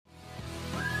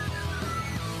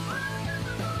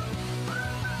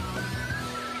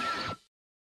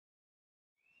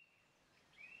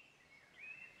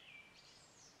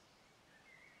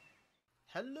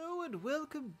Hello and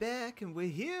welcome back, and we're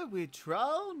here with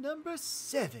trial number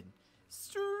 7.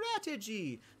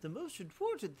 Strategy, the most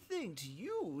important thing to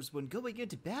use when going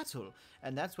into battle,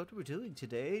 and that's what we're doing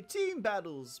today, team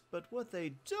battles. But what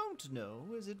they don't know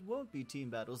is it won't be team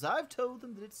battles. I've told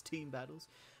them that it's team battles,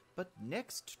 but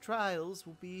next trials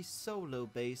will be solo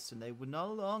based, and they will no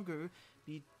longer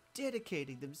be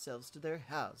dedicating themselves to their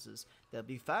houses. They'll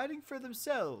be fighting for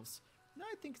themselves, and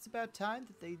I think it's about time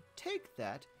that they take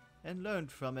that and learn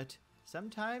from it.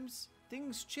 Sometimes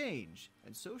things change,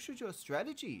 and so should your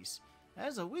strategies.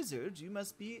 As a wizard, you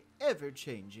must be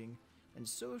ever-changing, and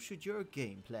so should your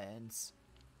game plans.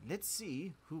 Let's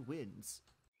see who wins.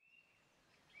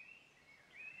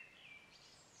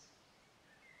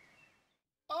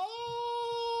 Oh!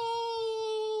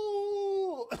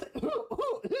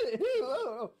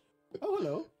 Oh,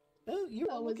 hello. Oh, you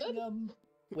are looking,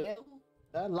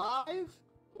 live?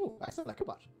 Oh, I sound like a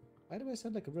bot. Why do I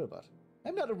sound like a robot?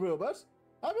 I'm not a robot.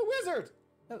 I'm a wizard.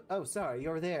 Oh, sorry.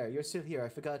 You're there. You're still here. I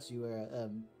forgot you were,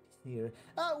 here.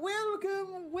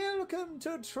 Welcome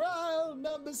to trial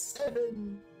number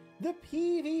 7, the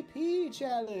PvP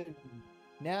challenge.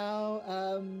 Now,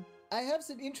 I have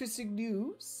some interesting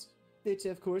news. That,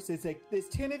 of course, there's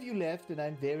 10 of you left, and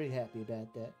I'm very happy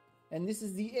about that. And this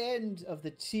is the end of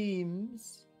the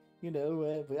teams. You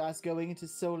know, with us going into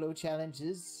solo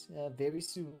challenges very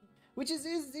soon. Which is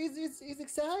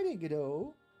exciting, you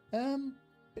know.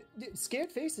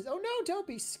 Scared faces. Oh no, don't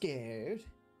be scared.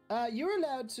 You're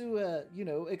allowed to,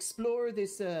 explore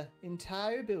this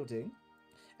entire building,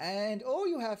 and all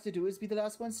you have to do is be the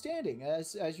last one standing.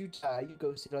 As you die, you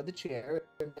go sit on the chair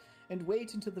and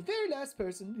wait until the very last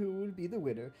person who will be the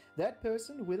winner. That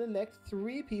person will elect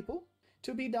 3 people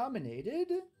to be nominated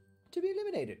to be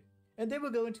eliminated, and then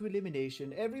we'll go into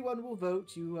elimination. Everyone will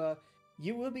vote.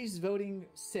 You will be voting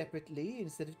separately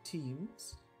instead of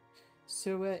teams.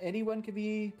 So anyone can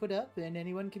be put up and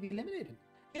anyone can be eliminated.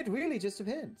 It really just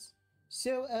depends.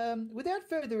 So without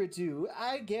further ado,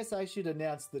 I guess I should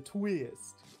announce the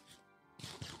twist.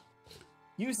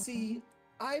 You see,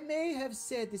 I may have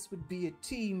said this would be a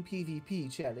team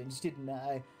PvP challenge, didn't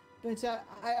I? But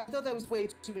I thought that was way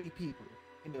too many people.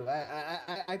 You know,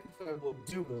 I prefer more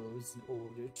duos or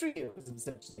trios and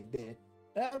such like that.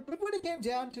 But when it came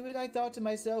down to it, I thought to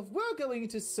myself, we're going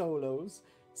into solos,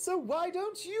 so why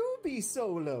don't you be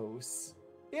solos?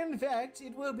 In fact,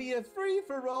 it will be a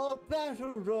free-for-all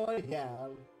battle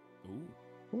royale. Ooh.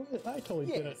 What? I totally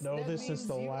didn't know this is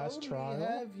the last trial. You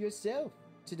have yourself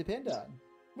to depend on.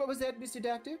 What was that, Mr.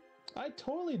 Doctor? I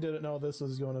totally didn't know this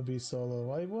was going to be solo.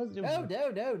 Oh,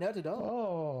 no, not at all.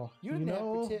 Oh, you didn't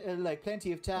have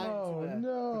plenty of time to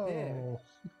prepare.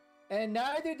 And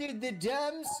neither did the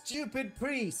dumb, stupid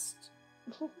priest.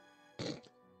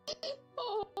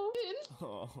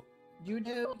 Oh. You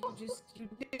know, you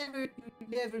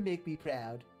never make me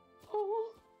proud.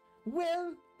 Oh.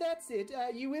 Well, that's it.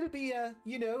 You will be,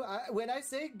 when I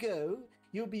say go,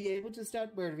 you'll be able to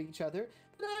start murdering each other.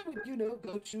 But I would,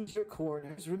 go choose your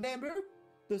corners. Remember,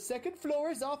 the 2nd floor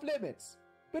is off limits.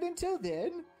 But until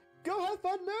then, go have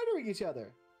fun murdering each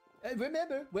other. And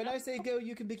remember, when I say go,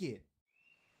 you can begin.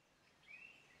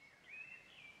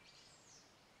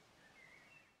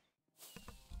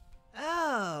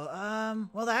 Oh,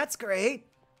 well that's great.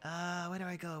 Where do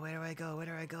I go?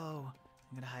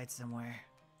 I'm gonna hide somewhere.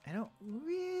 I don't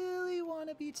really want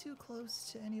to be too close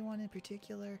to anyone in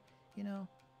particular, you know.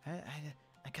 I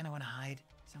kind of want to hide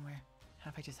somewhere. How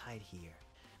if I just hide here?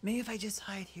 Maybe if I just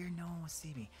hide here, no one will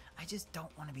see me. I just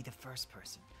don't want to be the first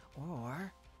person.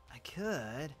 Or I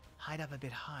could hide up a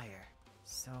bit higher.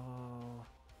 So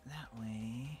that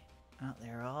way, out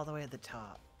there all the way at the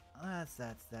top.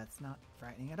 That's not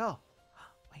frightening at all.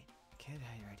 Wait, I could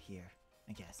hide right here,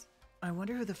 I guess. I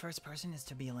wonder who the first person is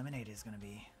to be eliminated is gonna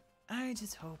be. I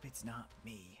just hope it's not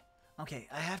me. Okay,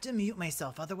 I have to mute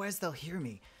myself, otherwise they'll hear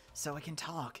me, so I can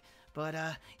talk. But,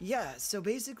 yeah, so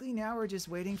basically now we're just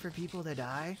waiting for people to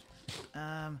die.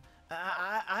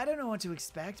 I don't know what to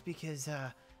expect because,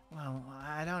 well,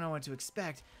 I don't know what to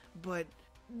expect, but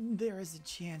there is a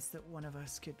chance that one of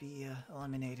us could be,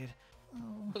 eliminated.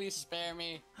 Oh. Please spare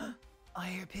me. I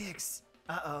hear Pix.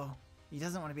 Uh-oh. He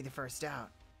doesn't want to be the first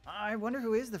out. I wonder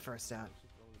who is the first out.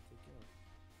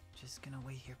 Just gonna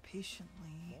wait here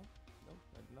patiently. No,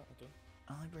 not okay.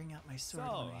 I'll bring out my sword.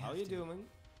 So, how you doing?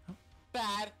 Oh.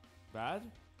 Bad. Bad?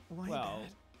 Why well,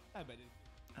 bad? I bet it.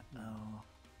 Uh-oh.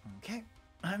 Okay.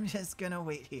 I'm just gonna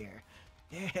wait here.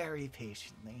 Very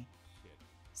patiently. Shit.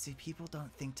 See, people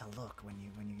don't think to look when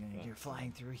you're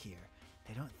flying through here.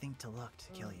 They don't think to look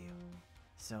to kill you.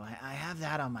 So I have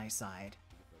that on my side.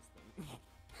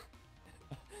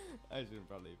 I should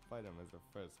probably fight him as the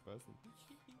first person.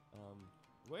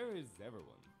 Where is everyone?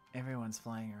 Everyone's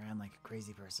flying around like a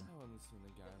crazy person. I want to see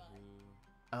the guy who...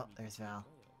 Oh, there's Val.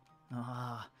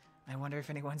 Ah, I wonder if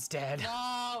anyone's dead.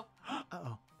 No!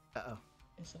 Uh-oh. Uh-oh.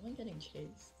 Is someone getting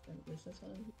chased? Is this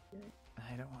what I'm hearing?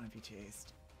 I don't want to be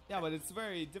chased. Yeah, but it's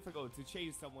very difficult to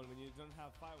chase someone when you don't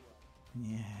have fireworks.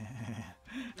 Yeah.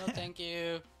 No, thank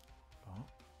you. Oh,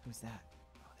 who's that?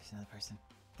 Oh, there's another person.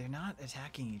 They're not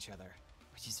attacking each other,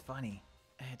 which is funny.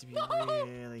 I had to be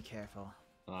really careful.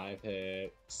 5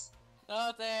 hits.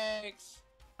 No, thanks.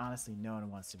 Honestly, no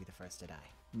one wants to be the first to die.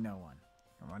 No one.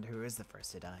 I wonder who is the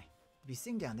first to die. If you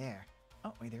sing down there.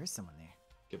 Oh, wait, there is someone there.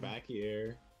 Get back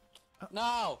here.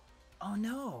 No! Oh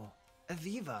no!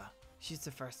 Aviva! She's the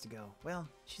first to go. Well,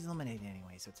 she's eliminated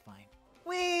anyway, so it's fine.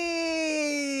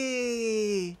 Whee!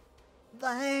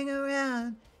 Flying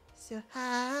around so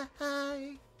high,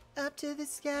 up to the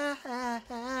sky.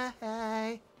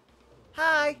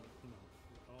 Hi!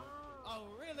 Oh,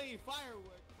 really?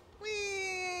 Fireworks? Why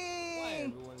Whee!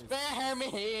 everyone is... Spare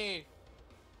me!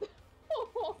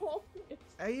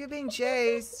 Are you being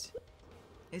chased?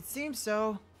 It seems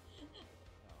so.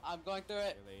 I'm going through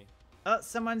it. Really? Oh,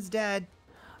 someone's dead.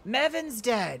 Mevin's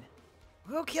dead.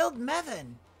 Who killed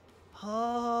Mevin?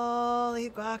 Holy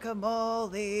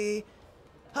guacamole.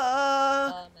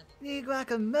 Holy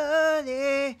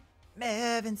guacamole.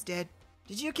 Mevin's dead.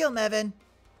 Did you kill Mevin?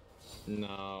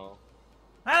 No.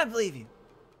 I don't believe you.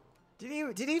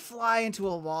 Did he fly into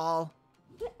a wall?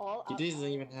 He doesn't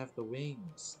even have the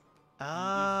wings.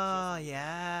 Oh,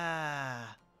 yeah.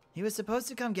 He was supposed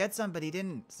to come get some, but he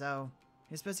didn't, so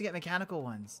he was supposed to get mechanical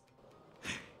ones.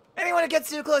 Anyone who gets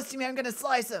too close to me, I'm gonna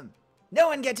slice him. No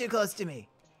one get too close to me.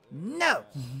 No. Hold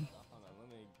on, let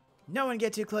me... No one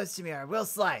get too close to me or I will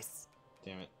slice.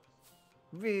 Damn it.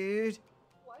 Rude.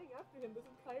 Flying after him this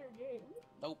entire game.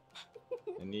 Nope.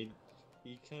 And he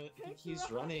keeps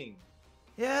running.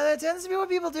 Yeah, that tends to be what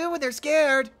people do when they're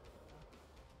scared.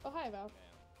 Oh, hi, Val.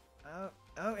 Oh,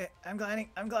 okay. I'm gliding,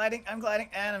 and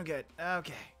I'm good.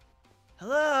 Okay.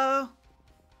 Hello?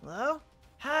 Hello?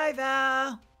 Hi,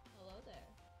 Val. Hello there.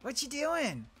 What you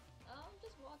doing? I'm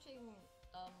just watching,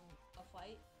 a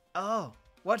fight. Oh,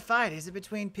 what fight? Is it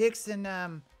between Pix and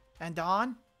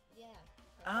Dawn? Yeah.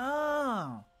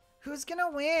 Oh, who's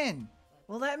gonna win?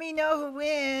 Well, let me know who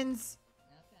wins.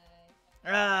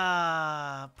 Okay.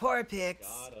 Ah, poor Pix.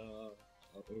 Got him.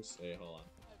 Oh, say, hold on.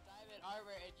 I have diamond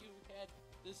armor and you had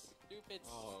this stupid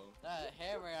Oh.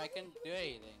 hammer. I couldn't do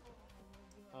anything.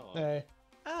 Oh. Hey,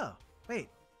 Oh, wait.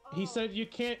 he said you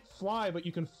can't fly, but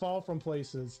you can fall from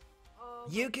places.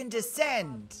 You can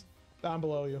descend. I'm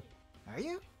below you. Are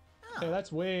you? Hey, Oh.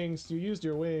 that's wings. You used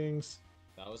your wings.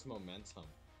 That was momentum,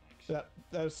 actually.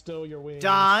 That is still your wings.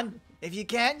 Dawn, if you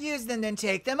can't use them, then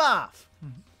take them off.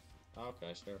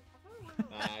 Okay, sure.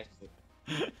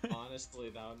 Actually, honestly,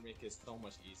 that would make it so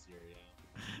much easier,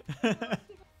 yeah.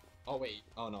 Oh, wait.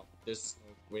 Oh, no. This...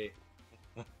 Wait.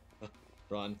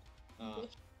 Run. Bye.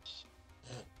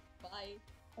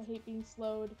 I hate being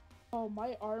slowed. Oh,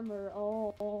 my armor.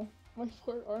 Oh, my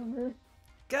poor armor.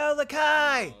 Go,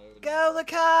 Lakai! Go,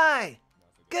 Lakai!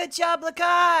 Good job,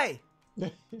 Lakai!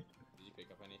 Did you pick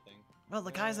up anything? Well,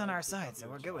 Lakai's on our side, so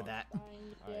we're good with that. Fine,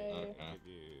 Oh, yay. Okay.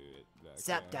 Give you it back,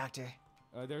 Sup, yeah. Doctor?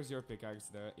 There's your pickaxe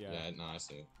there. Yeah. Yeah, no, I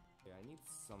see. Yeah, I need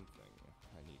something.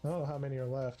 I need I don't know how many are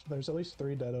left. There's at least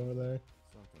 3 dead over there.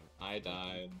 something. I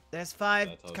died. There's 5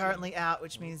 That tells currently out,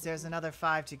 which means there's another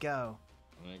 5 to go.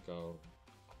 I'm gonna go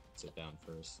sit down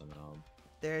first, and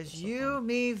There's What's you, up,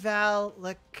 me, Val,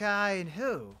 Lakai, and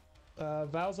who?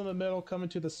 Val's in the middle, coming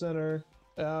to the center.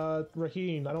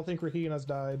 Raheen. I don't think Raheen has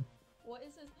died. What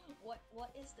is this?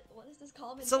 What is this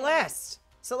comment? Celeste!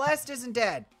 Celeste isn't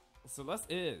dead.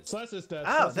 Celeste is. Celeste is dead.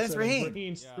 Oh, Celeste is that's sitting.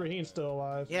 Raheen. Raheen's still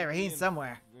alive. Yeah, Raheen's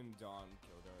somewhere. And Dawn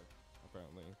killed her,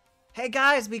 apparently. Hey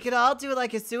guys, we could all do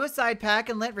like a suicide pact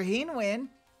and let Raheen win.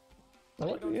 That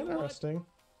would be interesting.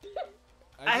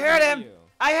 I didn't heard hear him! you.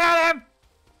 I heard him!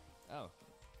 Oh.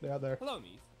 Yeah, there. Hello,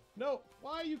 niece. No,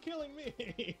 why are you killing me?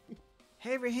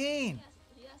 Hey Raheen!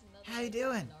 He has another How you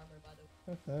doing? armor, by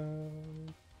the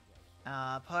way.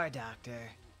 Aw, poor Doctor.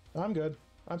 I'm good.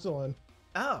 I'm still in.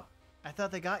 Oh, I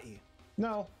thought they got you.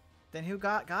 No, Then who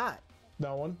got?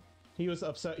 no one. He was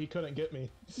upset he couldn't get me.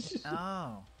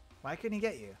 Oh, why couldn't he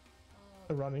get you?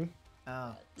 Running.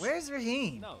 Oh, where's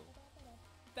Raheen? No.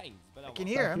 Thanks, but I can I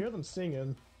hear him. hear them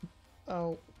singing.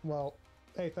 Oh, well.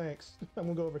 Hey, thanks. I'm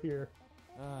gonna go over here.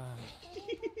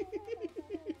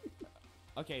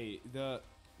 Okay, the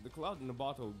cloud in the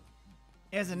bottle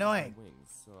It's uses annoying. my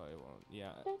wings, so I won't.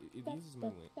 Yeah, it uses my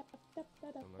wings. I'm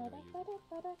not gonna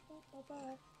use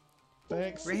it.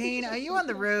 Thanks. Raheen, are you on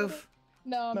the roof?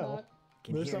 No, I'm No. not.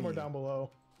 Can There's hear somewhere you. down below.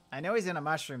 I know he's in a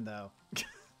mushroom though.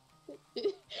 Hey,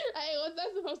 what's that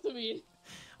supposed to mean?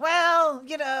 Well,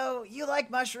 you know, you like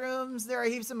mushrooms. There are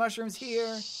heaps of mushrooms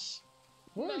here.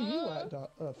 Where are you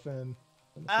at, Finn?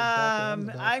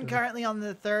 I'm currently on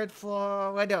the 3rd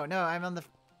floor. Wait, no, I'm on the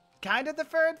kind of the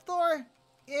 3rd floor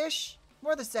ish.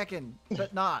 More the 2nd,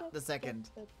 but not the 2nd.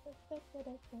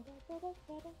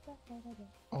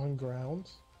 On ground?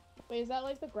 Wait, is that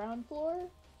like the ground floor?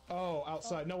 Oh,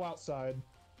 outside. No, outside.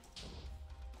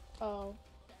 Oh.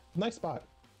 Nice spot.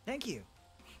 Thank you.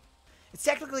 It's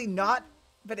technically not,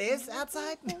 but it is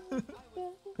outside.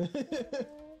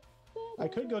 I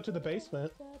could go to the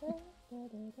basement.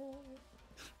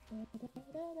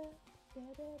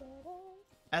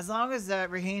 As long as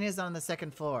Raheen is on the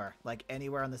 2nd floor, like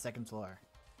anywhere on the 2nd floor.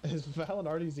 Is Val and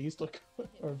Artie's East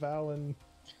or Val and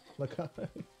Lakai?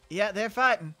 Yeah, they're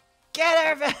fighting. Get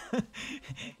her, Val!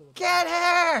 Get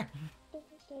her!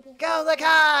 Go,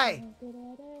 Lakai!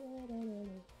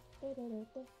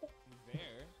 There?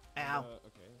 Ow.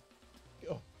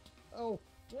 Okay. Oh,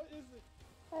 what is it?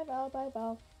 Bye, Val. Bye,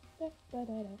 Val.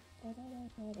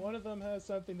 One of them has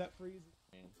something that freezes.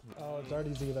 Oh, it's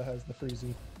Artie Z that has the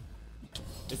freezy.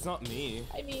 It's not me.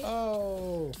 I mean,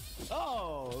 Oh!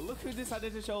 Oh, look who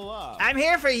decided to show up. I'm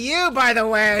here for you, by the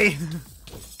way!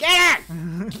 Get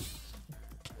her!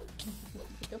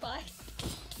 Goodbye.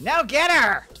 No, get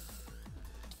her!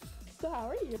 so how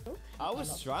are you? I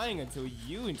was trying until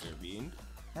you intervened.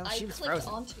 Oh, I she was clicked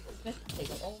frozen. onto the Smith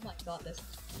table. Oh my god, this.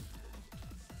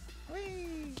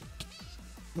 Whee!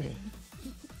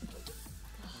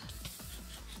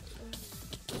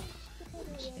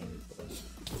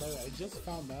 I just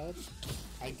found out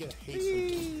I get haste.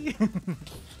 Whee!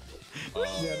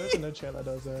 Yeah, there's an enchant that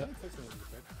does that.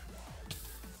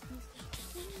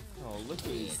 Oh, look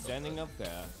who's standing up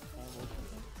there.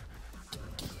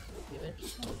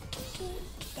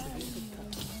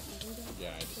 Yeah.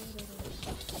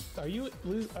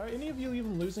 Are any of you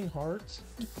even losing hearts?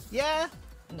 Yeah?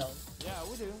 No, Yeah,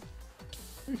 we do.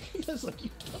 Yes, like you.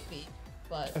 not me.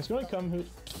 But It's going to come who.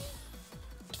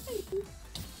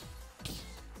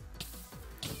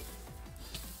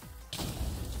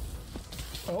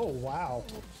 Oh wow!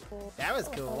 That was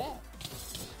cool.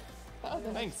 That was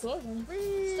an Thanks. explosion.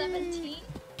 17.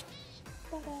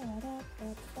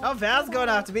 Oh, Val's going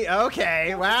off to be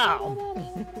okay. Wow.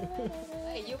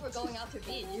 Hey, you were going out to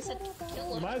beat. You said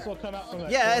kill You might as well come out from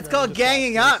that. Yeah, corner it's called and just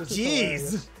ganging watch up. this. This is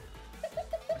hilarious. Jeez.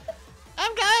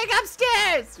 I'm going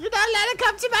upstairs. You're not allowed to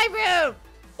come to my room.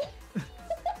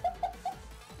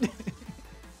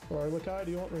 Or Lakai,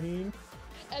 do you want Raheem?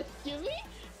 Excuse me?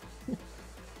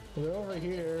 They're over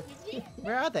here. Excuse me?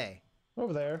 Where are they?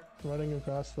 Over there, running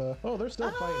across the. Oh, they're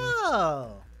still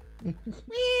Oh.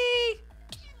 Whee!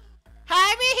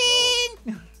 Hi,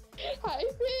 Raheen. Hi,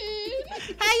 Finn!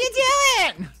 How you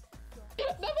doing?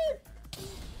 Never!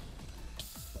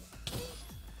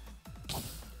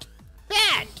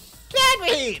 Bad. Bad,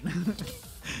 Raheen.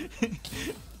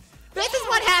 This is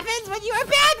what happens when you are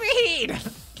bad, Raheen.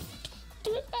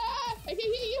 Ah, I can hear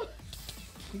you!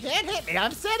 You can't hit me.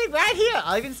 I'm standing right here.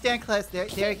 I'll even stand close. There you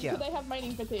So go. they have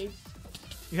mining fatigue.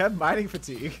 You have mining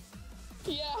fatigue.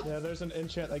 Yeah. Yeah, there's an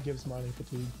enchant that gives mining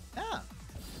fatigue. Oh.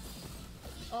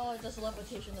 Oh, this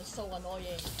levitation is so annoying.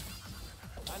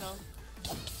 I know.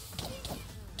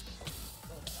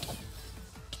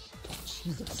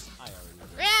 Jesus. I already know.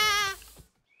 Rah!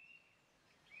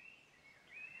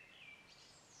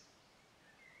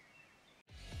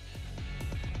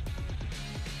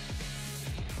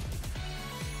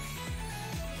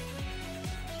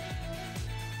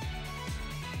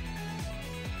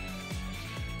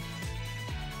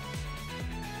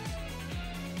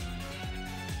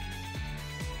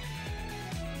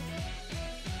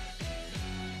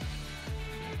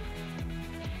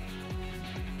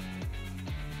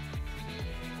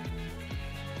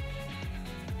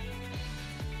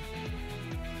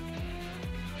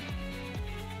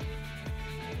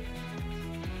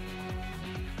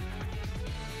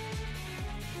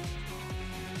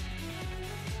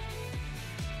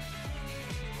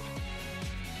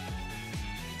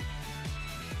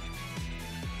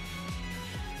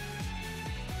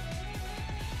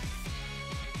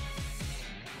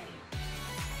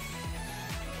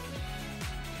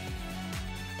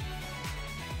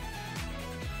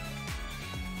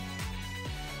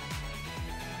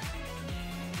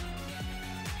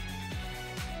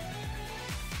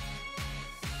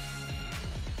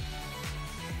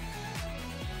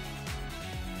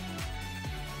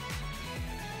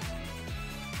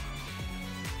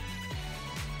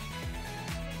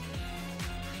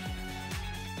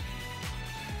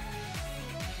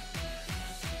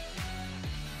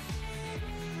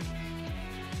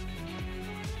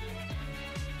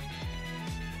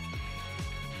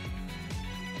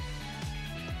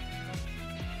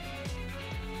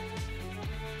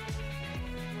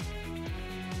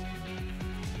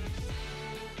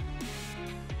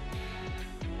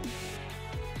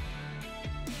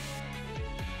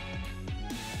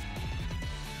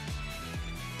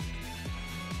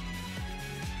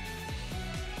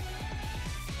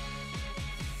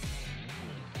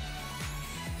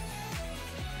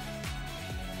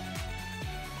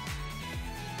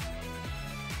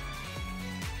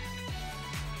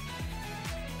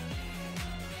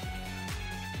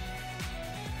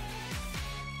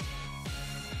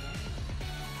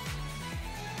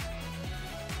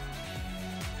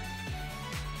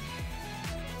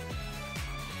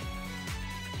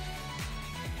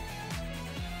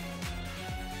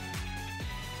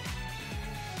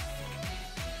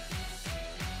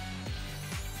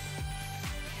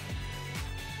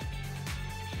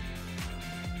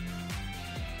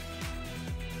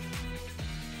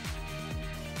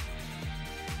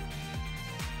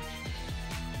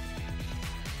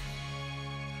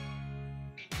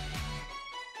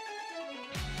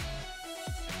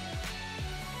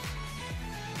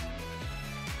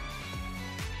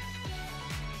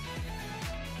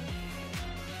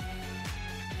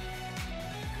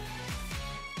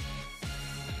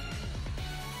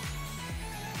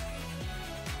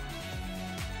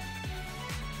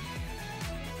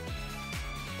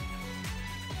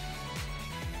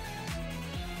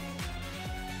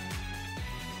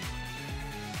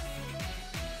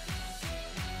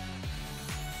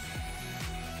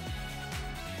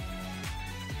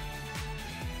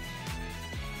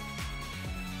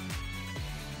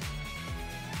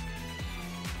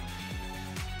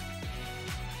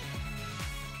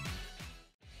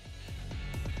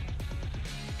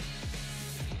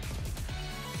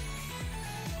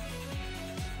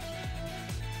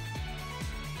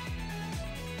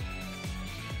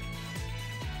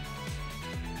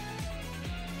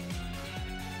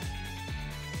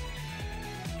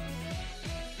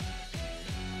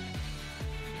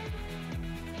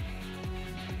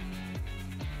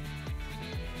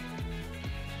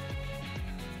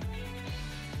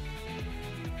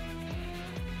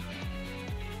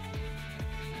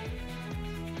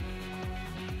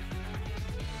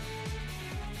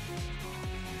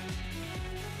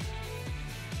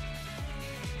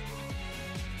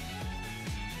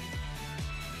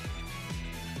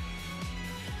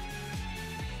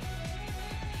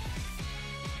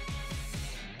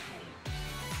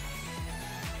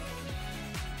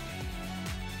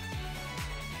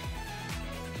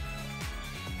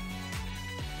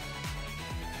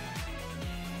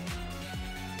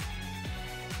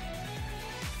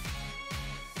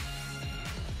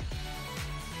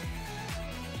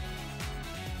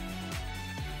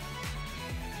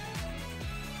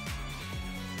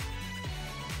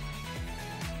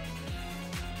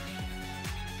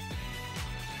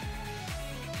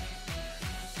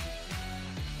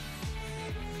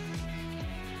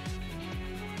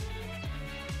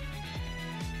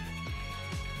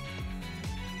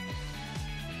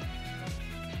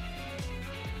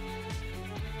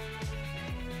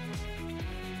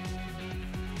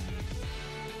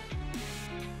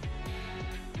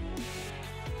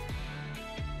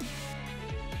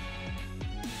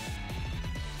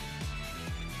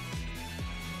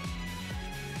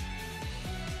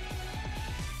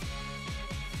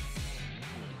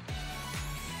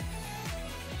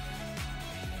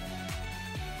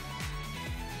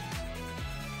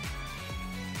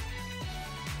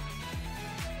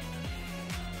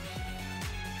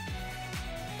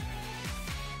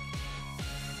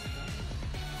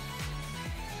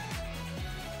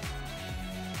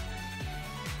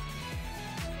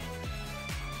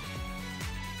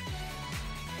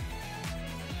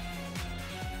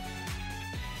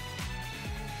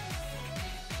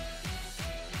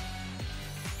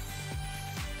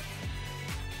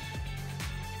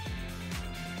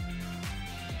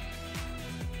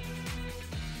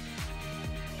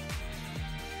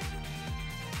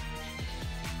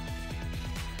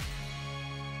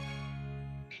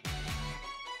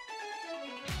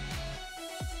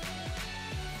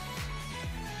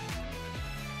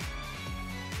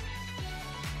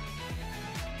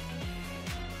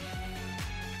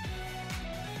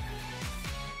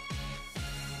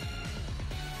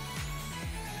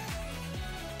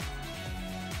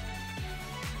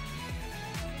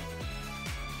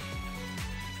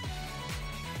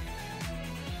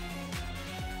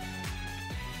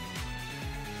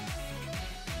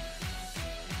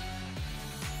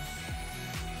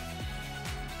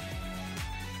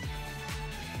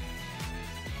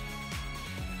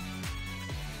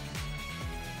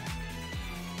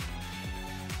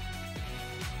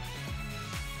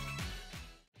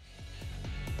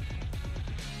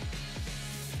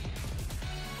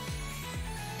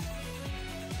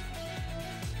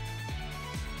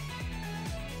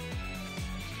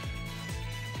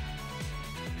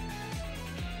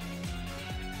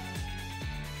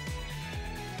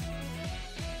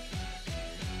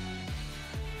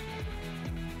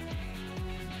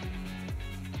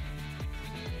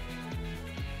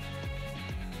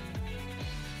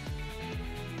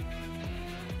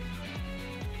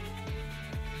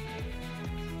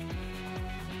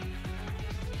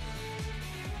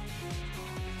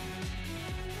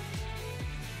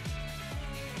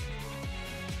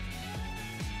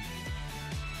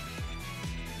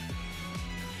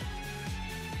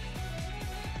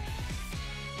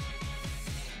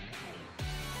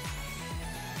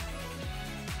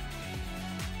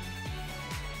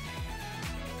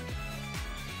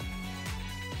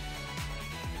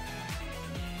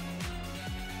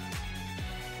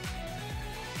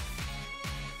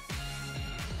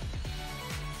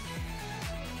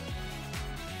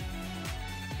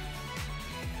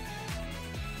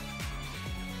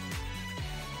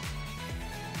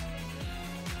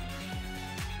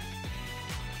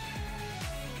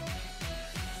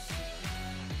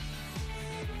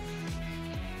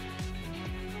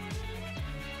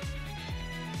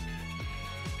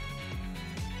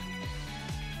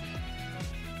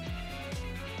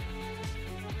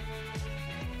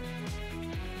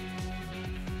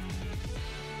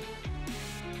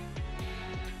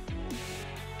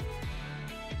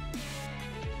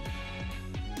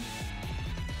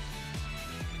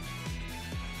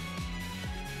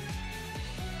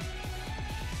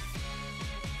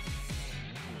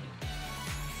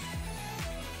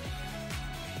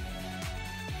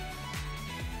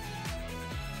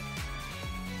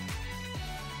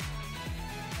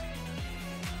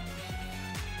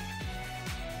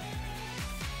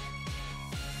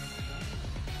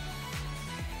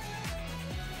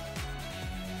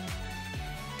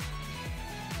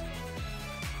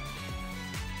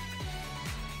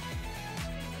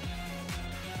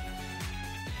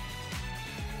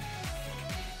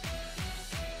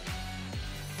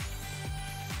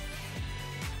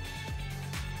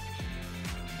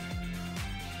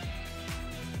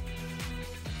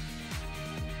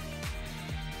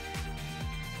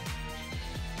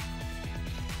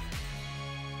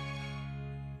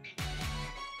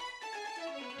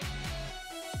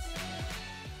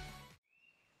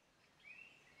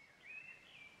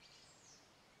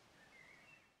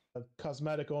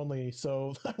 cosmetic only,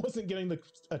 so I wasn't getting the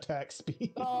attack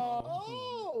speed. Oh.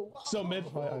 Oh! So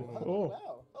mid-fight. Oh.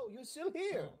 Wow. Oh, you're still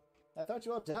here. I thought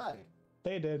you all died.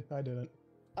 They did. I didn't.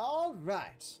 All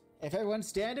right. If everyone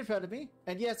stand in front of me,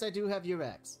 and yes, I do have your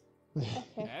X. Okay.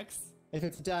 X? If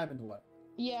it's a diamond one.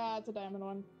 Yeah, it's a diamond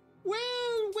one. Well.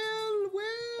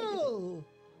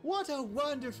 What a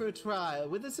wonderful trial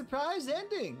with a surprise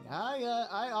ending.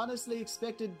 I honestly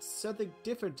expected something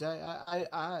different. I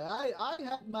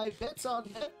had my bets on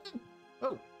Mevin.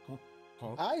 Oh,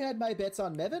 Huh? I had my bets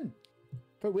on Mevin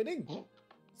for winning.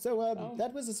 So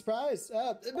that was a surprise.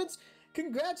 But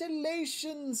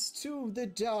congratulations to the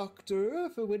doctor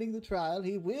for winning the trial.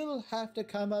 He will have to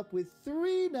come up with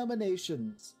 3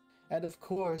 nominations. And of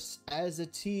course, as a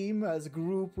team, as a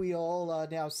group, we all are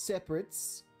now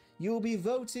separates. You'll be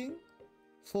voting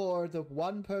for the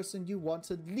one person you want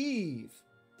to leave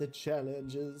the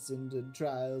challenges and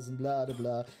trials and blah blah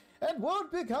blah, and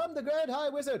won't become the Grand High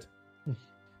Wizard.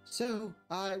 So,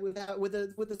 with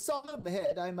a solemn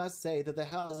head, I must say that the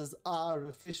houses are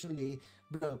officially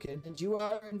broken, and you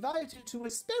are invited to a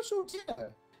special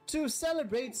dinner to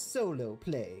celebrate solo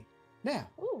play. Now,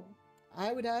 Ooh.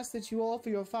 I would ask that you all, for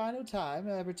your final time,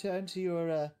 return to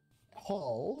your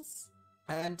halls.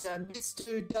 And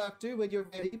Mr. Doctor, when you're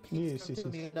ready, please Yes.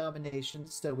 give me a nomination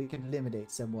so we can eliminate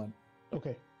someone.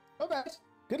 Okay. All right.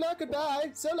 Good luck.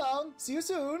 Goodbye. So long. See you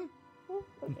soon. Oh,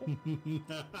 okay.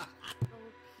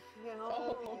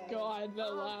 Oh god,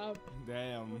 that laugh.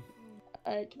 Damn.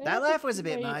 Alright, can I That have laugh the was a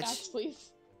bit main much. axe,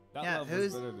 please? That Yeah, love was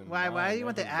who's better than why mine, do you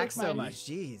want the never axe so mind. much?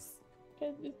 Jeez.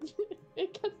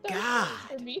 It cuts down God.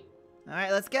 for me. All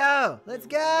right, let's go. Let's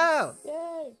go.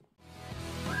 Yay!